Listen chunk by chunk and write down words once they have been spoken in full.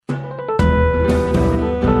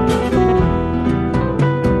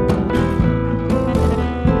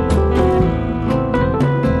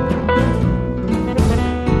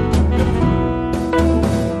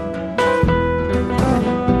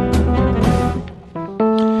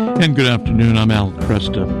And good afternoon. I'm Al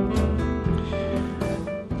Cresta.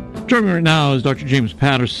 Joining me right now is Dr. James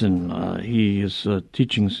Patterson. He is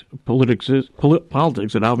teaching politics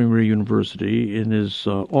at Ave Maria University and is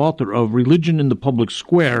author of Religion in the Public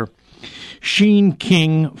Square, Sheen,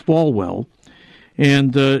 King, Falwell.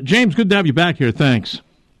 And James, good to have you back here. Thanks.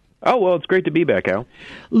 Oh, well, it's great to be back, Al.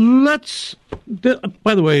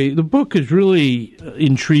 By the way, the book is really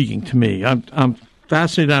intriguing to me. I'm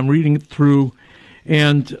fascinated. I'm reading it through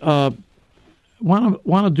and want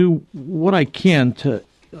to do what I can to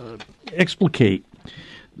explicate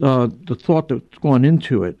the thought that's gone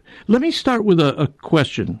into it. Let me start with a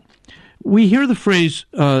question. We hear the phrase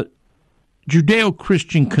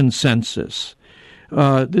Judeo-Christian consensus.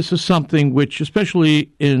 This is something which,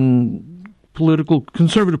 especially in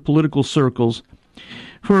conservative political circles,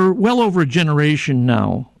 for well over a generation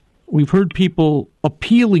now, we've heard people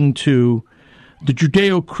appealing to the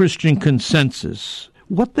Judeo-Christian consensus.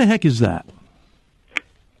 What the heck is that?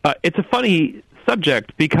 It's a funny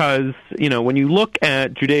subject because, when you look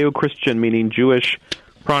at Judeo-Christian, meaning Jewish,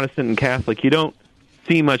 Protestant, and Catholic, you don't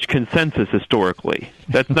see much consensus historically.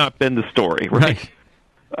 That's not been the story, right?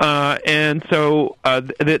 And so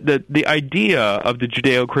the idea of the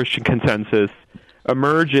Judeo-Christian consensus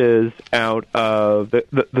emerges out of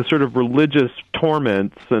the sort of religious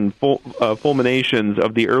torments and fulminations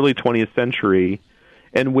of the early 20th century,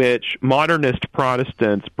 in which modernist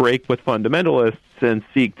Protestants break with fundamentalists and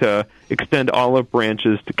seek to extend olive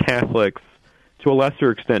branches to Catholics, to a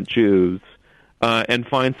lesser extent Jews, and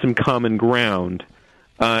find some common ground.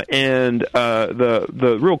 And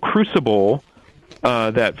the real crucible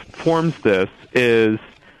that forms this is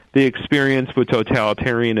the experience with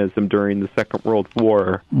totalitarianism during the Second World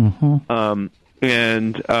War, and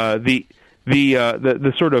the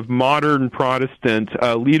sort of modern Protestant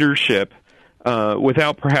leadership,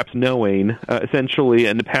 without perhaps knowing, essentially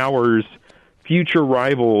empowers future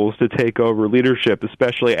rivals to take over leadership,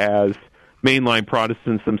 especially as mainline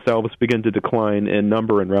Protestants themselves begin to decline in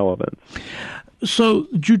number and relevance. So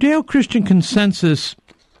Judeo-Christian consensus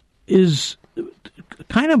is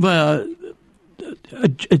kind of a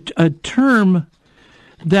term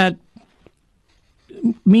that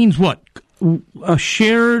means what? A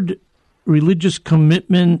shared religious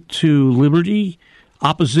commitment to liberty,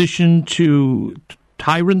 opposition to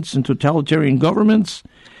tyrants and totalitarian governments.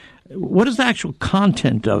 What is the actual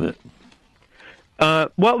content of it?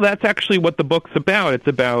 Well, that's actually what the book's about. It's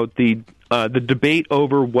about the debate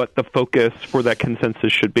over what the focus for that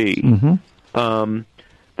consensus should be.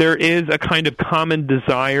 There is a kind of common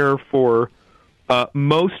desire for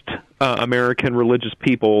most American religious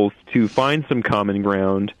peoples to find some common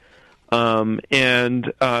ground, and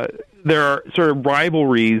there are sort of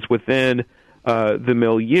rivalries within the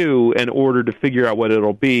milieu in order to figure out what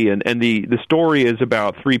it'll be. And the story is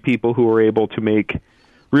about three people who are able to make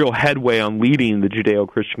real headway on leading the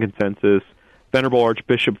Judeo-Christian consensus: Venerable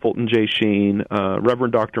Archbishop Fulton J. Sheen,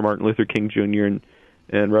 Reverend Dr. Martin Luther King Jr.,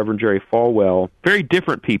 and Reverend Jerry Falwell. Very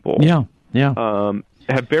different people.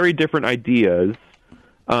 Have very different ideas,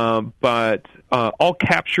 but all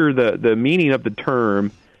capture the meaning of the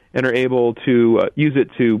term and are able to use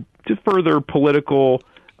it to further political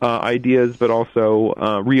ideas, but also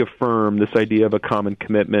reaffirm this idea of a common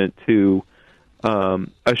commitment to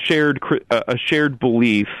a shared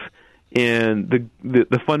belief in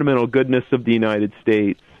the fundamental goodness of the United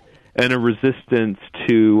States and a resistance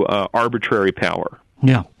to arbitrary power.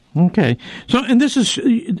 Yeah. Okay. So, and this is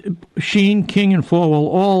Sheen, King, and Falwell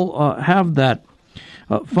all have that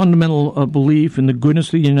fundamental belief in the goodness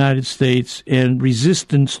of the United States and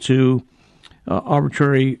resistance to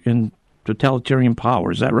arbitrary and totalitarian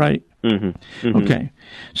power. Is that right? Okay.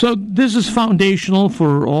 So this is foundational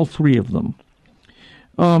for all three of them.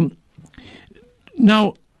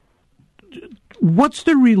 Now, what's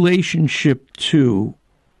the relationship to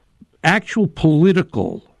actual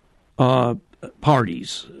political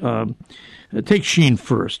parties? Take Sheen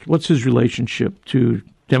first. What's his relationship to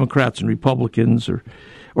Democrats and Republicans or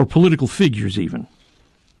political figures even?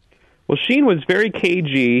 Well, Sheen was very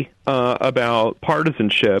cagey about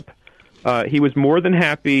partisanship. He was more than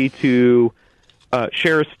happy to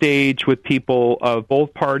share a stage with people of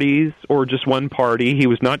both parties or just one party. He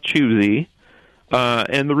was not choosy.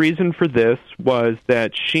 And the reason for this was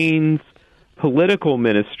that Sheen's political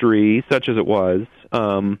ministry, such as it was,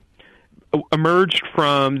 emerged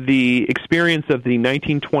from the experience of the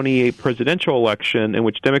 1928 presidential election in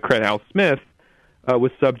which Democrat Al Smith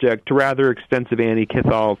was subject to rather extensive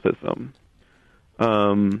anti-Catholicism.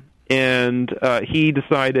 And he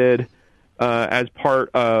decided, as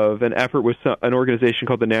part of an effort with an organization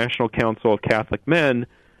called the National Council of Catholic Men,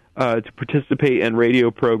 to participate in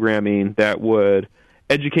radio programming that would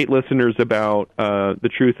educate listeners about the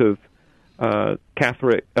truth of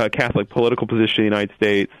Catholic political position in the United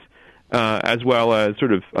States, as well as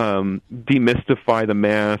sort of demystify the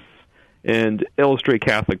Mass and illustrate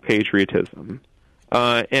Catholic patriotism.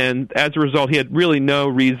 And as a result, he had really no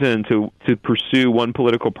reason to pursue one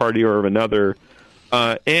political party or another.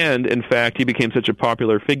 And, in fact, he became such a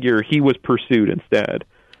popular figure, he was pursued instead.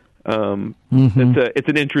 It's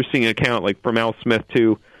an interesting account, like from Al Smith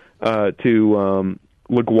to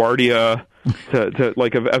LaGuardia, to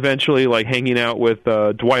like eventually like hanging out with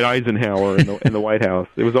Dwight Eisenhower in the White House.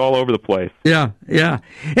 It was all over the place. Yeah, yeah,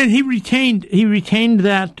 and he retained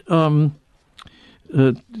that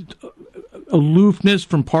aloofness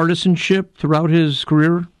from partisanship throughout his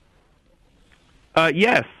career.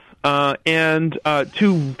 Yes, and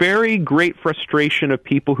to very great frustration of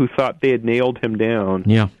people who thought they had nailed him down.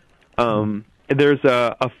 Yeah, there's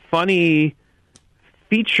a funny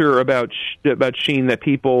feature about Sheen that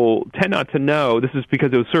people tend not to know. This is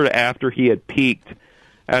because it was sort of after he had peaked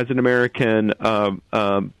as an American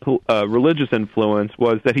religious influence,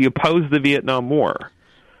 was that he opposed the Vietnam War.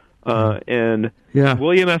 And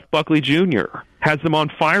William F. Buckley Jr. has them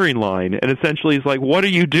on firing line, and essentially he's like, "What are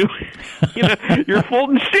you doing? You're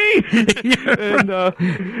Fulton Sheen."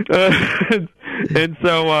 And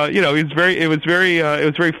so it was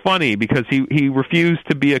very funny because he refused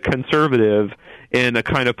to be a conservative in a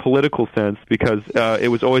kind of political sense, because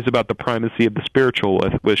it was always about the primacy of the spiritual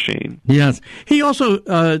with Sheen. Yes. He also,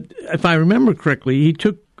 if I remember correctly, he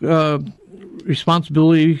took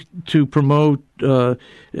responsibility to promote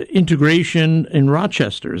integration in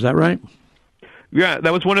Rochester. Is that right? Yeah,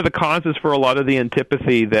 that was one of the causes for a lot of the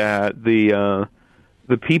antipathy that the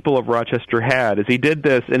people of Rochester had. Is he did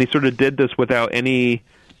this, and he sort of did this without any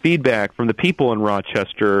feedback from the people in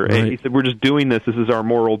Rochester. Right. And he said, "We're just doing this. This is our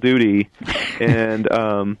moral duty." And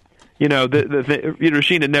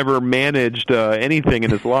Sheen had never managed anything in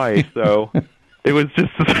his life, so it was just.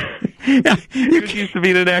 He was used to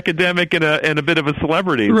being an academic and a bit of a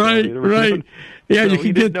celebrity. Right, so right. Yeah, so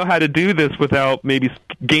he didn't know how to do this without maybe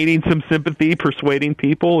gaining some sympathy, persuading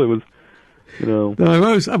people. It was.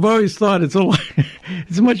 I've always thought it's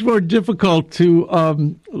much more difficult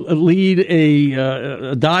to lead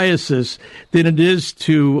a diocese than it is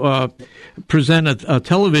to present a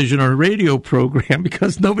television or a radio program,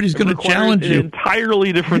 because nobody's going to challenge you. An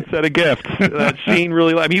entirely different set of gifts. Sheen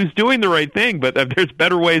really, he was doing the right thing, but there's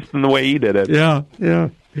better ways than the way he did it. Yeah, yeah.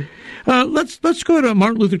 Let's go to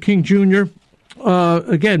Martin Luther King Jr.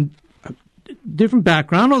 Again. Different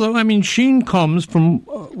background, although, Sheen comes from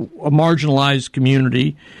a marginalized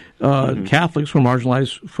community. Catholics were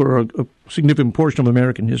marginalized for a significant portion of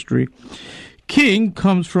American history. King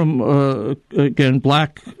comes from, again,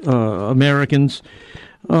 black Americans,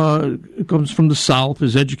 comes from the South,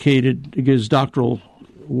 is educated, his doctoral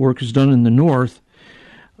work is done in the North.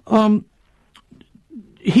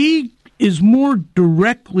 He is more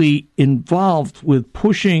directly involved with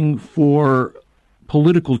pushing for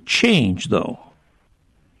political change, though.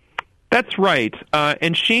 That's right.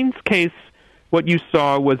 In Sheen's case, what you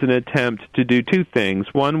saw was an attempt to do two things.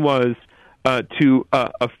 One was to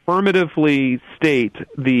affirmatively state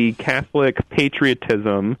the Catholic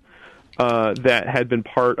patriotism that had been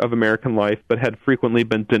part of American life but had frequently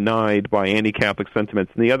been denied by anti-Catholic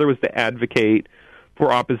sentiments. And the other was to advocate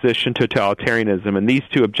for opposition to totalitarianism, and these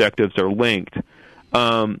two objectives are linked.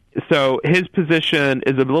 So his position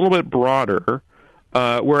is a little bit broader,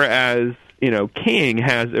 whereas King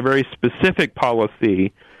has a very specific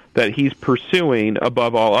policy that he's pursuing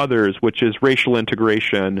above all others, which is racial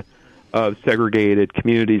integration of segregated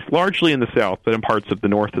communities, largely in the South, but in parts of the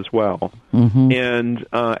North as well. Mm-hmm. And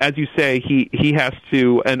as you say, he has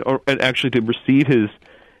to, and actually to receive his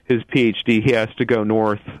PhD, he has to go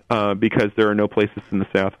north because there are no places in the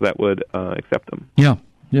South that would accept him. Yeah,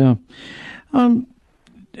 yeah.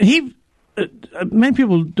 Many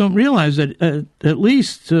people don't realize that at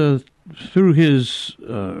least through his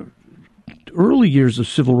early years of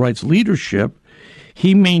civil rights leadership,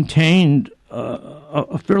 he maintained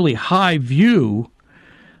a fairly high view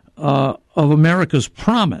of America's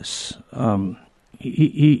promise.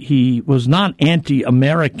 He was not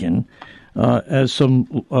anti-American, as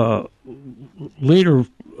some later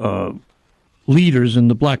leaders in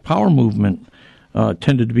the Black Power movement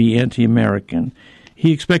tended to be anti-American.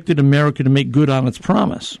 He expected America to make good on its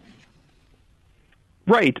promise.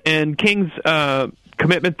 Right, and King's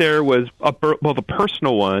commitment there was both a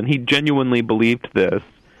personal one. He genuinely believed this,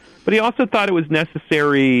 but he also thought it was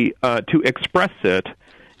necessary to express it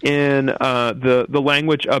in the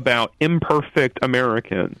language about imperfect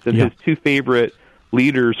Americans. And his two favorite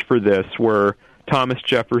leaders for this were Thomas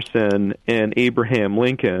Jefferson and Abraham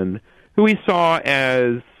Lincoln, who he saw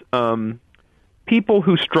as people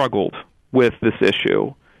who struggled with this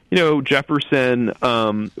issue. Jefferson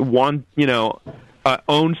owned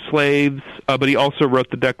slaves, but he also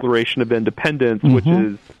wrote the Declaration of Independence, which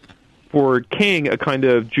is, for King, a kind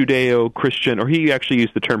of Judeo-Christian, or he actually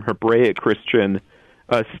used the term Hebraic Christian,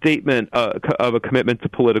 statement of a commitment to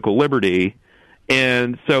political liberty.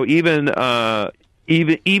 And so even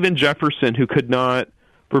Jefferson, who could not,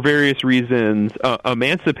 for various reasons,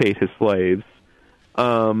 emancipate his slaves,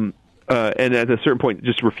 and at a certain point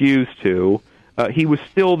just refused to, he was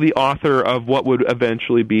still the author of what would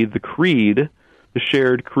eventually be the creed, the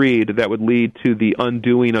shared creed that would lead to the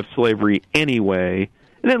undoing of slavery anyway.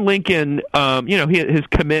 And then Lincoln, his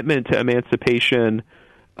commitment to emancipation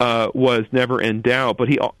was never in doubt, but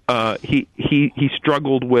he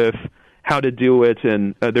struggled with how to do it,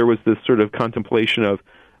 and there was this sort of contemplation of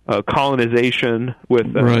colonization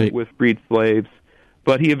with freed slaves.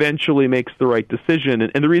 But he eventually makes the right decision,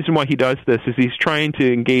 and the reason why he does this is he's trying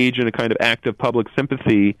to engage in a kind of act of public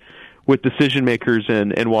sympathy with decision makers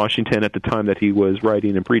in Washington at the time that he was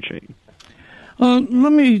writing and preaching.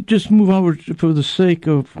 Let me just move over for the sake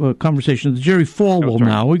of conversation to Jerry Falwell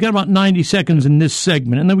now. We've got about 90 seconds in this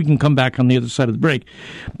segment, and then we can come back on the other side of the break.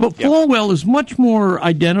 But Falwell is much more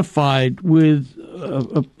identified with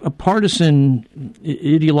a partisan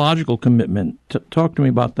ideological commitment. Talk to me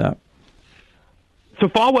about that. So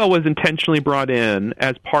Falwell was intentionally brought in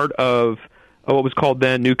as part of what was called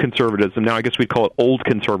then New Conservatism. Now I guess we'd call it Old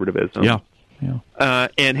Conservatism. Yeah.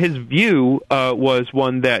 And his view was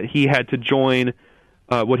one that he had to join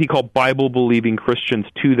what he called Bible-believing Christians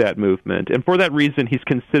to that movement. And for that reason, he's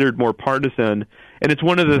considered more partisan. And it's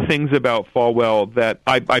one of the things about Falwell that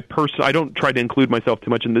I don't try to include myself too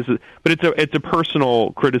much in this, but it's a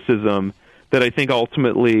personal criticism that I think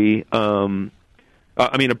ultimately...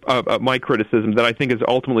 my criticism that I think is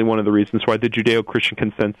ultimately one of the reasons why the Judeo-Christian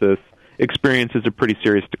consensus experiences a pretty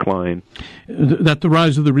serious decline. That the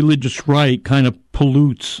rise of the religious right kind of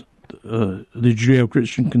pollutes the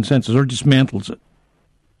Judeo-Christian consensus or dismantles it.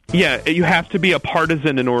 Yeah, you have to be a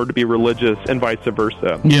partisan in order to be religious and vice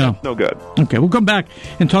versa. Yeah. That's no good. Okay, we'll come back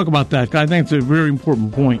and talk about that. I think it's a very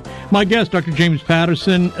important point. My guest, Dr. James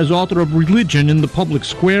Patterson, is author of Religion in the Public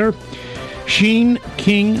Square. Sheen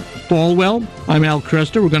King Falwell. I'm Al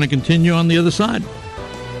Kresta. We're going to continue on the other side.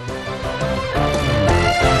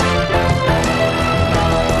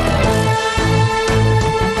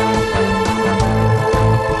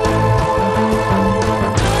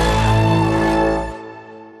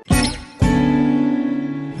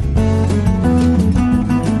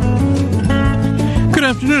 Good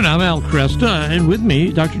afternoon. I'm Al Kresta, and with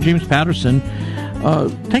me, Dr. James Patterson,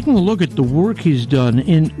 taking a look at the work he's done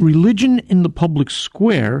in Religion in the Public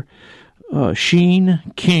Square. Sheen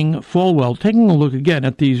King Falwell, taking a look again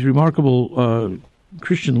at these remarkable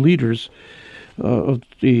Christian leaders of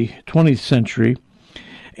the 20th century.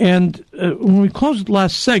 And when we closed the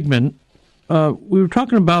last segment, we were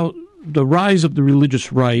talking about the rise of the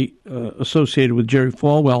religious right associated with Jerry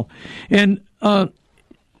Falwell. And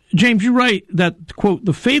James, you write that, quote,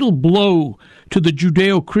 the fatal blow to the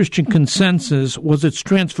Judeo-Christian consensus was its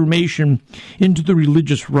transformation into the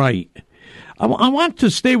religious right. I want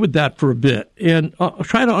to stay with that for a bit and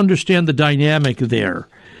try to understand the dynamic there.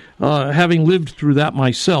 Having lived through that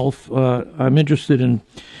myself, I'm interested in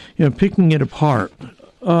picking it apart.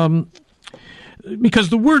 Because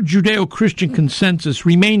the word Judeo-Christian consensus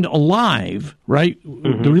remained alive, right?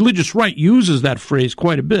 Mm-hmm. The religious right uses that phrase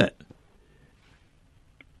quite a bit.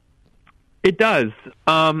 It does.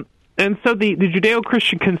 And so the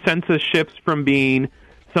Judeo-Christian consensus shifts from being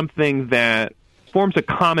something that forms a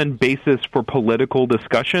common basis for political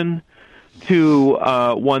discussion to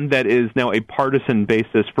one that is now a partisan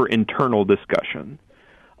basis for internal discussion.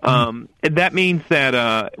 And that means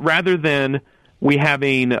that rather than we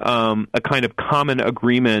having a kind of common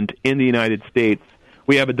agreement in the United States,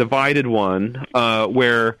 we have a divided one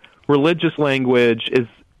where religious language is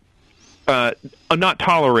not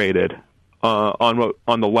tolerated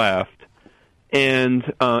on the left, and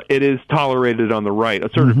it is tolerated on the right. A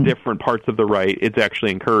sort of different parts of the right, it's actually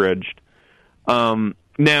encouraged. Now,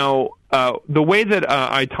 the way that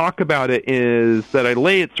I talk about it is that I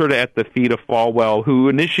lay it sort of at the feet of Falwell, who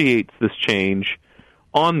initiates this change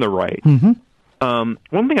on the right. One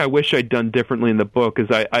thing I wish I'd done differently in the book is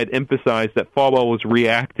I'd emphasized that Falwell was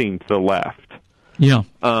reacting to the left. Yeah.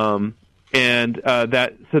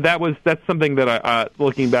 That's something that I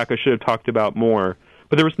looking back, I should have talked about more.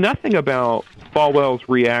 But there was nothing about Falwell's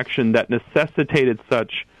reaction that necessitated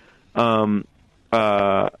such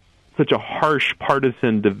such a harsh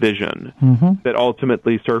partisan division that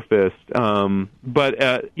ultimately surfaced. But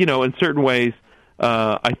in certain ways,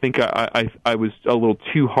 I think I was a little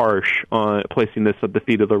too harsh on placing this at the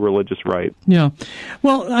feet of the religious right. Yeah,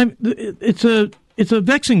 well, it's a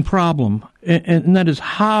vexing problem, and that is,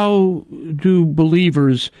 how do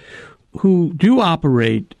believers who do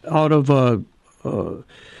operate out of a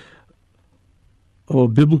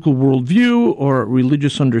biblical worldview or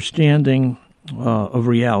religious understanding of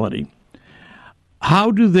reality,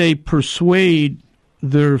 how do they persuade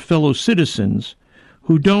their fellow citizens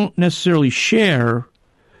who don't necessarily share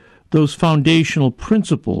those foundational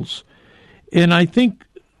principles? And I think,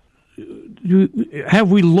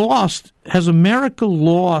 has America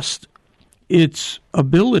lost its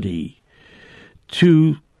ability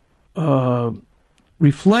to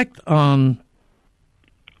reflect on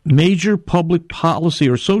major public policy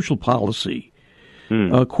or social policy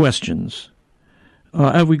questions?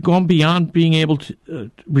 Have we gone beyond being able to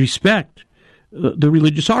respect the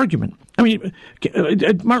religious argument? I mean,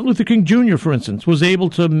 Martin Luther King Jr., for instance, was able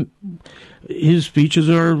to. His speeches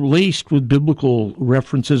are laced with biblical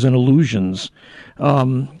references and allusions,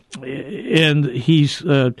 and he's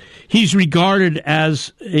regarded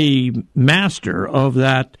as a master of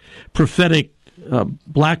that prophetic,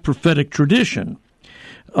 black prophetic tradition.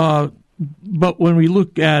 But when we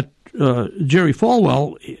look at Jerry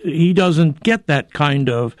Falwell, he doesn't get that kind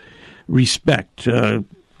of respect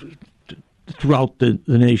throughout the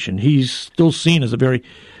nation. He's still seen as a very,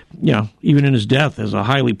 even in his death, as a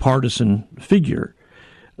highly partisan figure.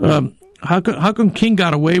 How come King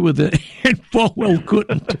got away with it and Falwell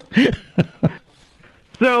couldn't?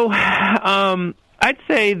 So I'd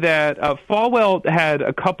say that Falwell had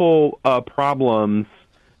a couple problems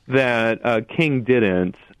that King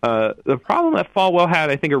didn't. The problem that Falwell had,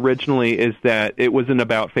 I think, originally is that it was an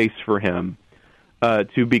about-face for him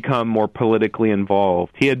to become more politically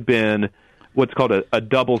involved. He had been what's called a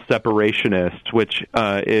double separationist, which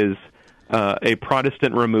is a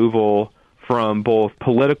Protestant removal from both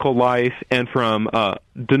political life and from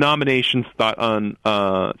denominations thought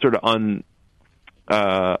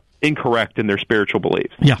incorrect in their spiritual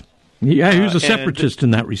beliefs. Yeah, he was a separatist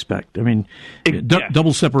in that respect. I mean,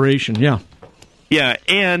 double separation, yeah. Yeah,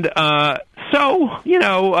 and so,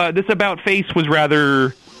 this about-face was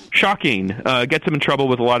rather shocking. Gets him in trouble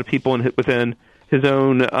with a lot of people within his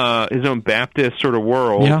own Baptist sort of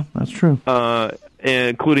world. Yeah, that's true.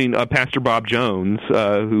 Including Pastor Bob Jones,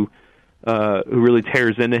 who really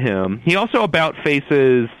tears into him. He also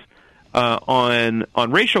about-faces on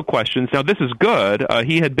racial questions. Now, this is good.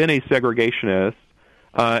 He had been a segregationist,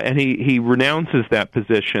 and he renounces that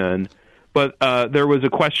position. But there was a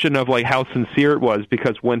question of how sincere it was,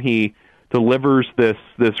 because when he delivers this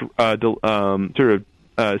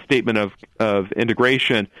statement of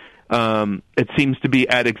integration, it seems to be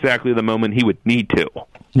at exactly the moment he would need to.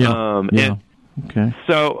 Yeah. Okay.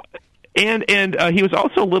 So, and he was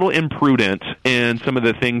also a little imprudent in some of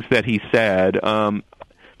the things that he said.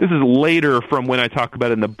 This is later from when I talk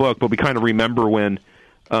about it in the book, but we kind of remember when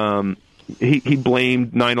he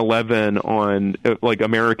blamed 9/11 on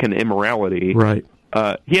American immorality. Right.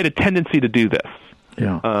 He had a tendency to do this.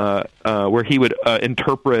 Yeah. Where he would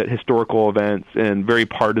interpret historical events in very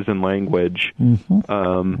partisan language.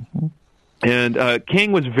 And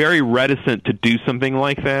King was very reticent to do something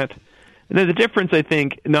like that. And the difference, I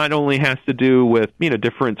think, not only has to do with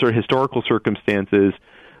different sort of historical circumstances,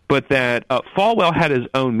 but that Falwell had his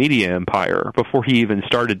own media empire before he even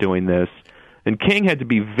started doing this. And King had to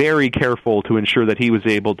be very careful to ensure that he was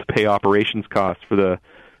able to pay operations costs for the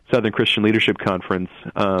Southern Christian Leadership Conference.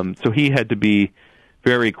 So he had to be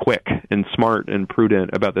very quick and smart and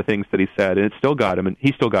prudent about the things that he said, and it still got him. And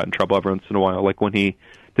he still got in trouble every once in a while, like when he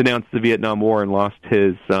denounced the Vietnam War and lost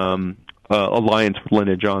his alliance with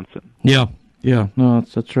Lyndon Johnson. Yeah, no,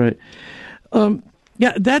 that's right.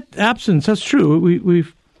 That absence, that's true.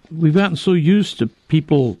 We've gotten so used to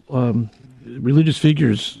people, religious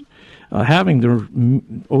figures, having their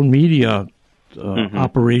own media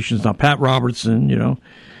operations. Now, Pat Robertson,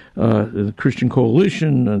 the Christian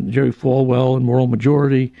Coalition, Jerry Falwell, and Moral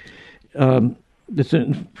Majority.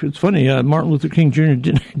 It's funny. Martin Luther King Jr.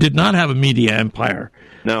 did not have a media empire.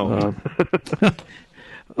 No.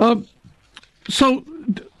 So,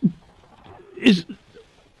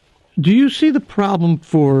 do you see the problem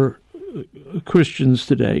for Christians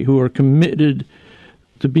today who are committed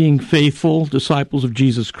to being faithful disciples of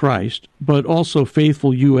Jesus Christ, but also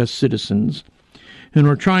faithful U.S. citizens, and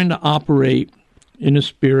are trying to operate in a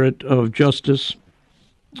spirit of justice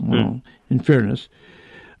and fairness?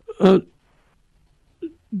 Do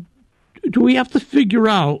we have to figure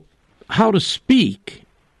out how to speak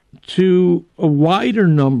to a wider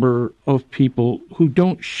number of people who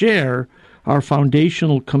don't share our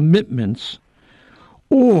foundational commitments,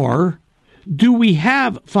 or do we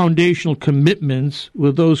have foundational commitments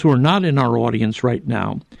with those who are not in our audience right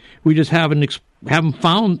now? We just haven't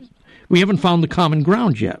found the common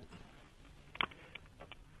ground yet.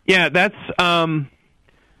 Yeah, that's a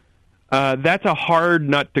hard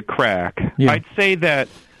nut to crack. Yeah. I'd say that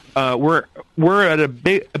we're at a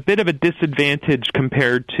bit of a disadvantage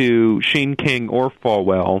compared to Sheen, King, or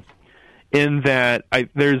Falwell, in that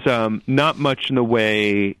there's not much in the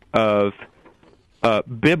way of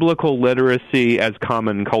biblical literacy as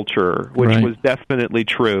common culture, which Right. was definitely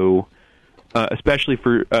true, especially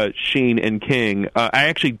for Sheen and King. I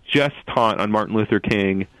actually just taught on Martin Luther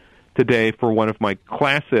King today for one of my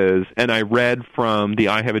classes, and I read from the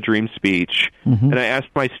I Have a Dream speech, and I asked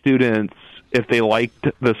my students if they liked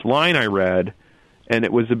this line I read, and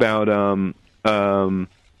it was about and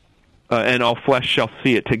all flesh shall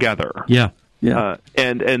see it together. Yeah. Yeah.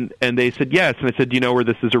 And they said yes, and I said, do you know where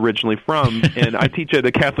this is originally from? And I teach at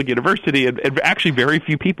a Catholic university, and actually very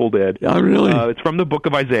few people did. Oh, really? It's from the book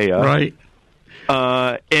of Isaiah. Right.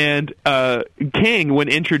 And King, when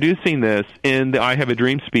introducing this in the I Have a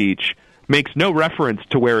Dream speech, makes no reference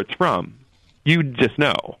to where it's from. You just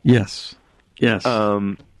know. Yes. Yes.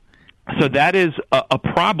 So that is a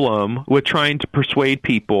problem with trying to persuade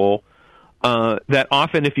people that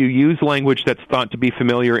often if you use language that's thought to be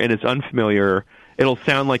familiar and is unfamiliar, it'll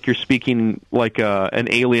sound like you're speaking like an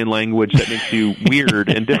alien language that makes you weird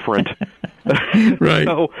and different. Right.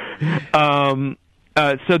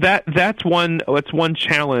 So that's one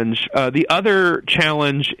challenge. The other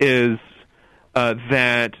challenge is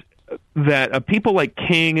that people like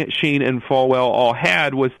King, Sheen, and Falwell all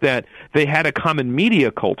had was that they had a common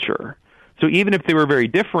media culture. So even if they were very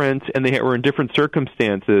different and they were in different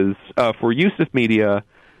circumstances for use of media,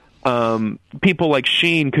 people like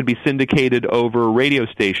Sheen could be syndicated over radio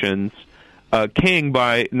stations. King,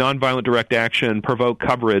 by nonviolent direct action, provoke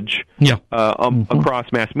coverage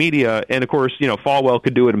across mass media, and of course, Falwell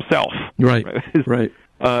could do it himself. Right. Right.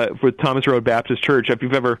 For Thomas Road Baptist Church, if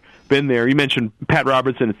you've ever been there, you mentioned Pat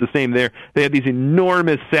Robertson. It's the same there. They have these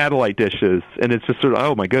enormous satellite dishes, and it's just sort of,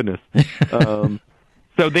 oh my goodness.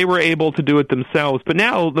 So they were able to do it themselves. But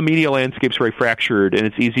now the media landscape's very fractured, and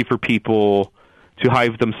it's easy for people to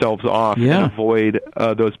hive themselves off and avoid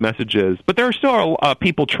those messages. But there are still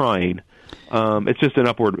people trying. It's just an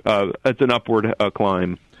upward. It's an upward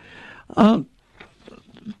climb.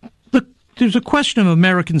 There's a question of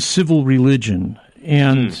American civil religion,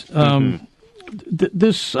 and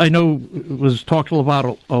this I know was talked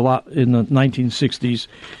about a lot in the 1960s,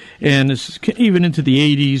 and it's even into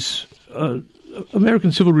the 80s.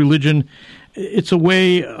 American civil religion, it's a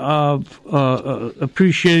way of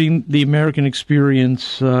appreciating the American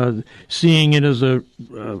experience, seeing it as a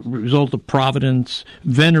result of providence,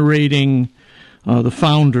 venerating the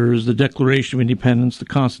founders, the Declaration of Independence, the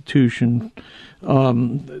Constitution.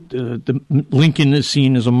 Lincoln is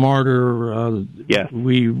seen as a martyr. Yes.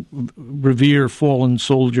 We revere fallen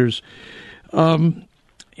soldiers. And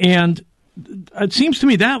it seems to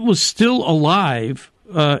me that was still alive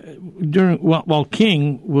while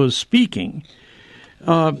King was speaking.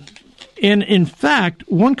 And in fact,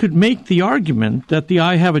 one could make the argument that the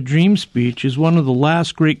I Have a Dream speech is one of the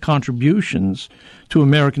last great contributions to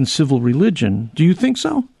American civil religion. Do you think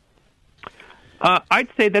so? I'd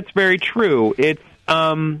say that's very true. It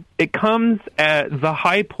comes at the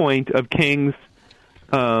high point of King's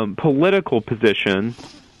political position.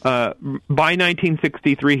 By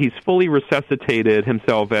 1963, he's fully resuscitated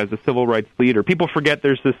himself as a civil rights leader. People forget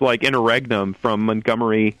there's this interregnum from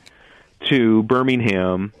Montgomery to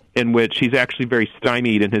Birmingham, in which he's actually very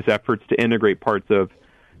stymied in his efforts to integrate parts of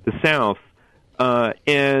the South.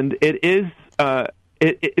 And it is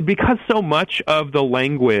because so much of the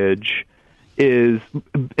language is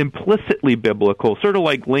implicitly biblical, sort of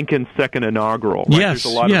like Lincoln's second inaugural. Right? Yes,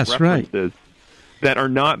 there's a lot of references that are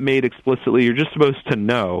not made explicitly. You're just supposed to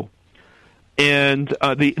know. And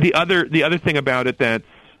the other thing about it that's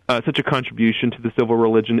such a contribution to the civil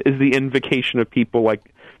religion is the invocation of people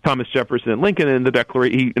like Thomas Jefferson and Lincoln in the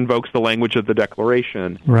Declaration. He invokes the language of the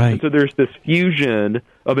Declaration. Right. And so there's this fusion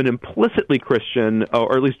of an implicitly Christian,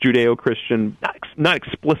 or at least Judeo-Christian, not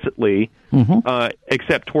explicitly,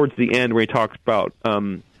 except towards the end where he talks about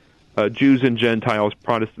Jews and Gentiles,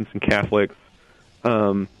 Protestants and Catholics.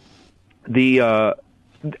 That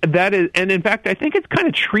is, and in fact, I think it's kind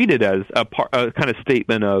of treated as a kind of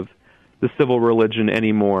statement of the civil religion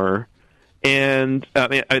anymore. And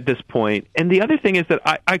at this point, and the other thing is that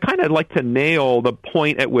I kind of like to nail the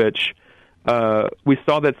point at which we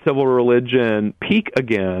saw that civil religion peak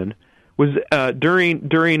again was during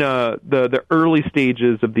the early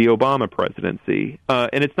stages of the Obama presidency.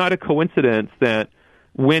 And it's not a coincidence that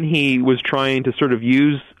when he was trying to sort of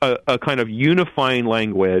use a kind of unifying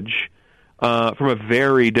language from a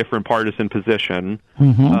very different partisan position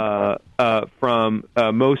from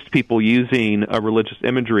most people using religious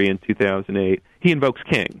imagery in 2008, he invokes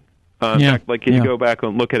King. In fact, like if you go back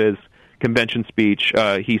and look at his convention speech,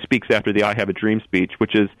 he speaks after the "I Have a Dream" speech,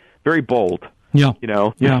 which is very bold. Yeah,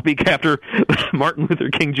 to speak after Martin Luther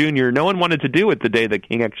King Jr. No one wanted to do it the day that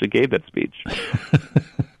King actually gave that speech.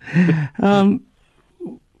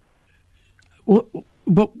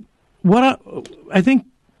 But what I think,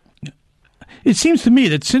 it seems to me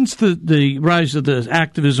that since the rise of the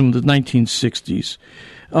activism of the 1960s,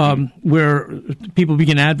 where people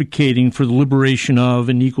began advocating for the liberation of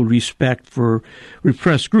and equal respect for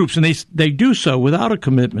repressed groups, and they do so without a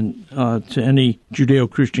commitment to any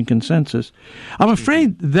Judeo-Christian consensus, I'm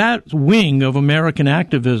afraid that wing of American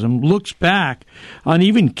activism looks back on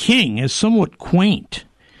even King as somewhat quaint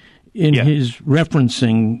in his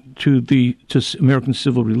referencing to American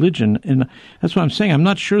civil religion, and that's what I'm saying. I'm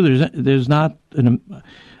not sure there's not a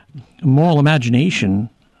moral imagination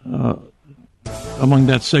among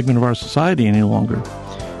that segment of our society any longer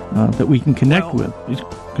that we can connect with. It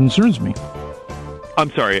concerns me. I'm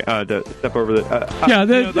sorry to step over the.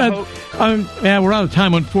 We're out of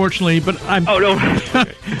time, unfortunately. But I'm. Oh no!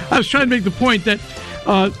 I was trying to make the point that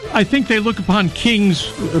I think they look upon King's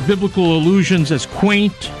biblical allusions as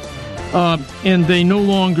quaint. And they no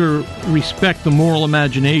longer respect the moral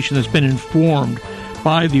imagination that's been informed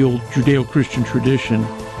by the old Judeo-Christian tradition.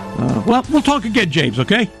 Well, we'll talk again, James,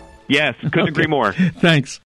 okay? Yes, couldn't agree more. Thanks.